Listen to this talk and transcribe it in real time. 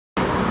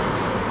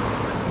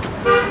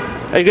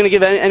Are you going to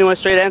give anyone a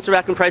straight answer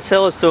back in Price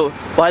Hill as to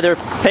why they're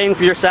paying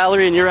for your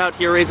salary and you're out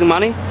here raising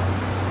money?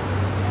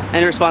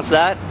 Any response to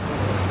that?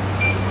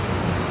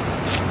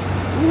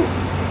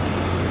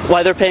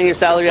 Why they're paying your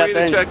salary out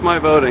there? Check my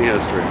voting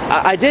history.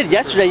 I did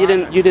yesterday. You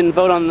didn't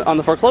vote on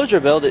the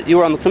foreclosure bill that you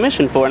were on the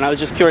commission for, and I was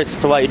just curious as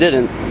to why you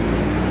didn't,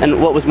 and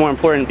what was more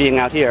important being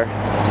out here.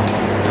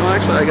 Well,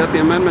 actually, I got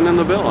the amendment in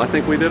the bill. I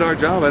think we did our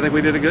job. I think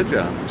we did a good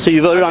job. So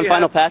you voted on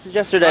final passage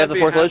yesterday of the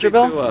foreclosure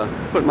bill? I'd be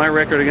happy to put my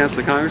record against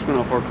the congressman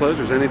on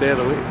foreclosures any day of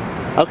the week.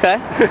 Okay.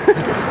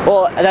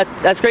 Well,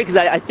 that's great, because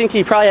I think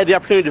he probably had the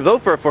opportunity to vote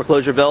for a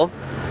foreclosure bill,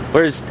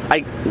 whereas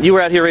you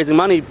were out here raising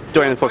money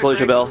during the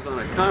foreclosure bill. It was on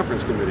a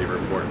conference committee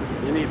report.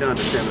 You need to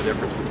understand the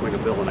difference between a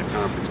bill and a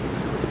conference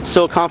committee.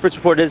 So a conference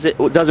report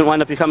doesn't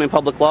wind up becoming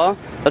public law?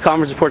 A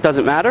conference report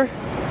doesn't matter?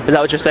 Is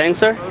that what you're saying,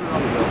 sir?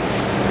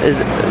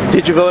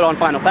 Did Did you vote on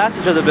final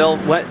passage of the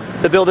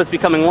bill that's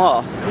becoming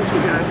law? Don't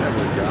you guys have